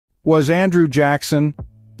Was Andrew Jackson,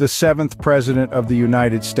 the seventh President of the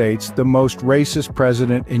United States, the most racist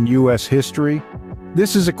president in U.S. history?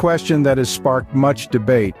 This is a question that has sparked much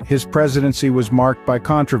debate. His presidency was marked by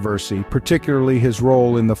controversy, particularly his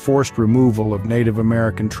role in the forced removal of Native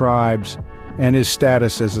American tribes and his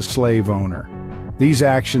status as a slave owner. These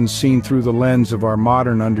actions, seen through the lens of our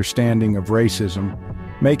modern understanding of racism,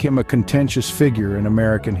 make him a contentious figure in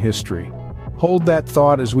American history. Hold that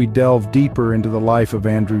thought as we delve deeper into the life of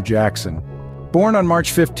Andrew Jackson. Born on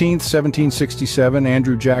March 15, 1767,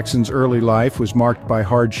 Andrew Jackson's early life was marked by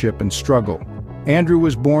hardship and struggle. Andrew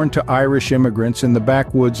was born to Irish immigrants in the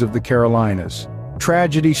backwoods of the Carolinas.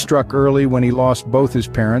 Tragedy struck early when he lost both his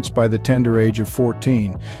parents by the tender age of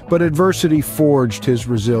 14, but adversity forged his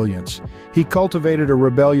resilience. He cultivated a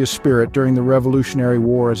rebellious spirit during the Revolutionary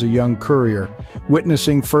War as a young courier,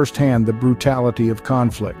 witnessing firsthand the brutality of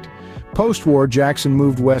conflict. Post-war, Jackson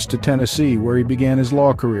moved west to Tennessee, where he began his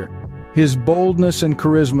law career. His boldness and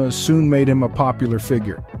charisma soon made him a popular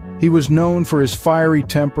figure. He was known for his fiery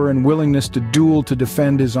temper and willingness to duel to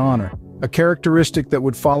defend his honor, a characteristic that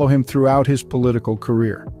would follow him throughout his political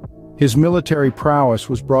career. His military prowess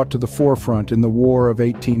was brought to the forefront in the War of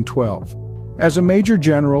 1812. As a major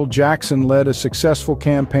general, Jackson led a successful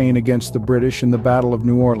campaign against the British in the Battle of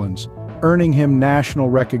New Orleans, earning him national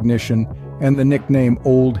recognition and the nickname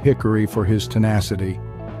Old Hickory for his tenacity.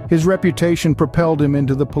 His reputation propelled him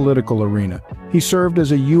into the political arena. He served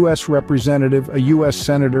as a U.S. representative, a U.S.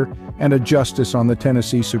 senator, and a justice on the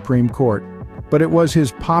Tennessee Supreme Court. But it was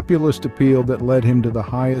his populist appeal that led him to the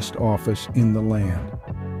highest office in the land.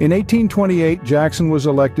 In 1828, Jackson was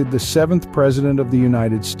elected the seventh President of the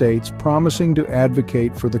United States, promising to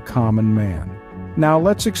advocate for the common man. Now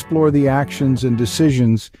let's explore the actions and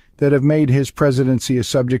decisions that have made his presidency a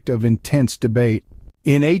subject of intense debate.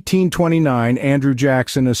 In 1829, Andrew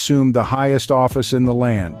Jackson assumed the highest office in the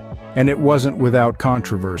land, and it wasn't without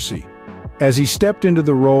controversy. As he stepped into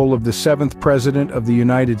the role of the seventh President of the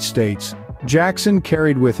United States, Jackson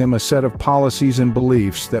carried with him a set of policies and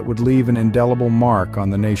beliefs that would leave an indelible mark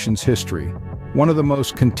on the nation's history. One of the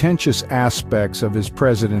most contentious aspects of his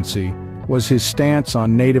presidency was his stance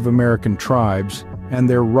on Native American tribes and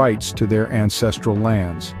their rights to their ancestral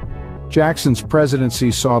lands. Jackson's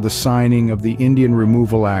presidency saw the signing of the Indian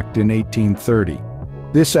Removal Act in 1830.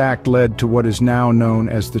 This act led to what is now known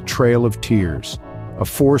as the Trail of Tears, a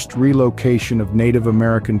forced relocation of Native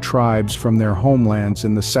American tribes from their homelands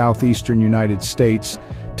in the southeastern United States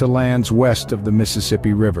to lands west of the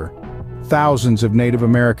Mississippi River. Thousands of Native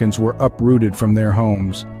Americans were uprooted from their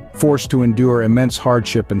homes, forced to endure immense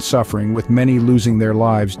hardship and suffering, with many losing their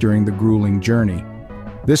lives during the grueling journey.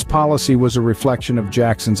 This policy was a reflection of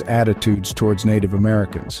Jackson's attitudes towards Native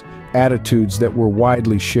Americans, attitudes that were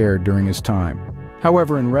widely shared during his time.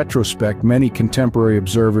 However, in retrospect, many contemporary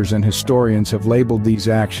observers and historians have labeled these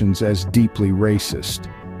actions as deeply racist.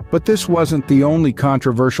 But this wasn't the only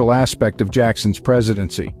controversial aspect of Jackson's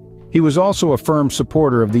presidency. He was also a firm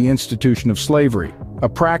supporter of the institution of slavery, a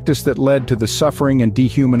practice that led to the suffering and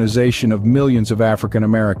dehumanization of millions of African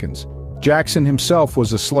Americans. Jackson himself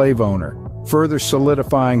was a slave owner, further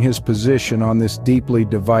solidifying his position on this deeply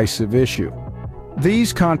divisive issue.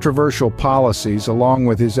 These controversial policies, along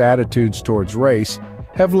with his attitudes towards race,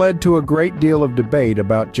 have led to a great deal of debate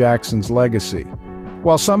about Jackson's legacy.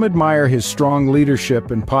 While some admire his strong leadership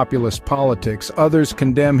and populist politics, others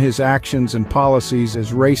condemn his actions and policies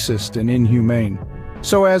as racist and inhumane.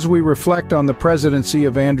 So as we reflect on the presidency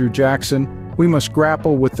of Andrew Jackson, we must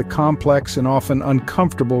grapple with the complex and often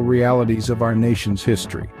uncomfortable realities of our nation's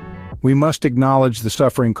history. We must acknowledge the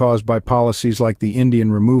suffering caused by policies like the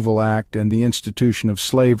Indian Removal Act and the institution of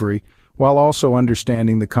slavery, while also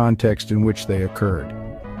understanding the context in which they occurred.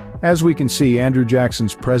 As we can see, Andrew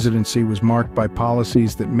Jackson's presidency was marked by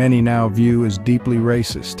policies that many now view as deeply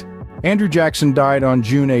racist. Andrew Jackson died on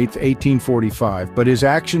June 8, 1845, but his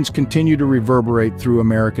actions continue to reverberate through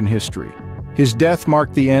American history. His death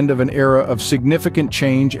marked the end of an era of significant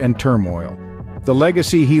change and turmoil. The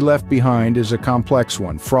legacy he left behind is a complex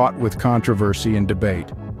one, fraught with controversy and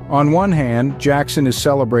debate. On one hand, Jackson is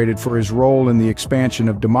celebrated for his role in the expansion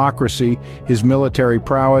of democracy, his military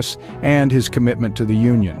prowess, and his commitment to the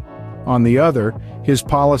Union. On the other, his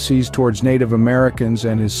policies towards Native Americans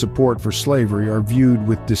and his support for slavery are viewed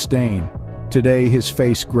with disdain. Today, his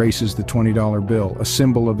face graces the $20 bill, a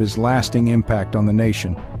symbol of his lasting impact on the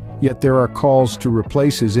nation. Yet there are calls to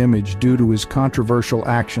replace his image due to his controversial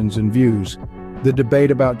actions and views. The debate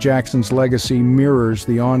about Jackson's legacy mirrors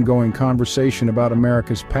the ongoing conversation about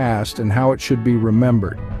America's past and how it should be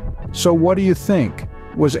remembered. So what do you think?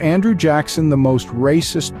 Was Andrew Jackson the most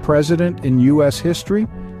racist president in U.S. history?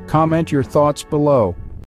 Comment your thoughts below.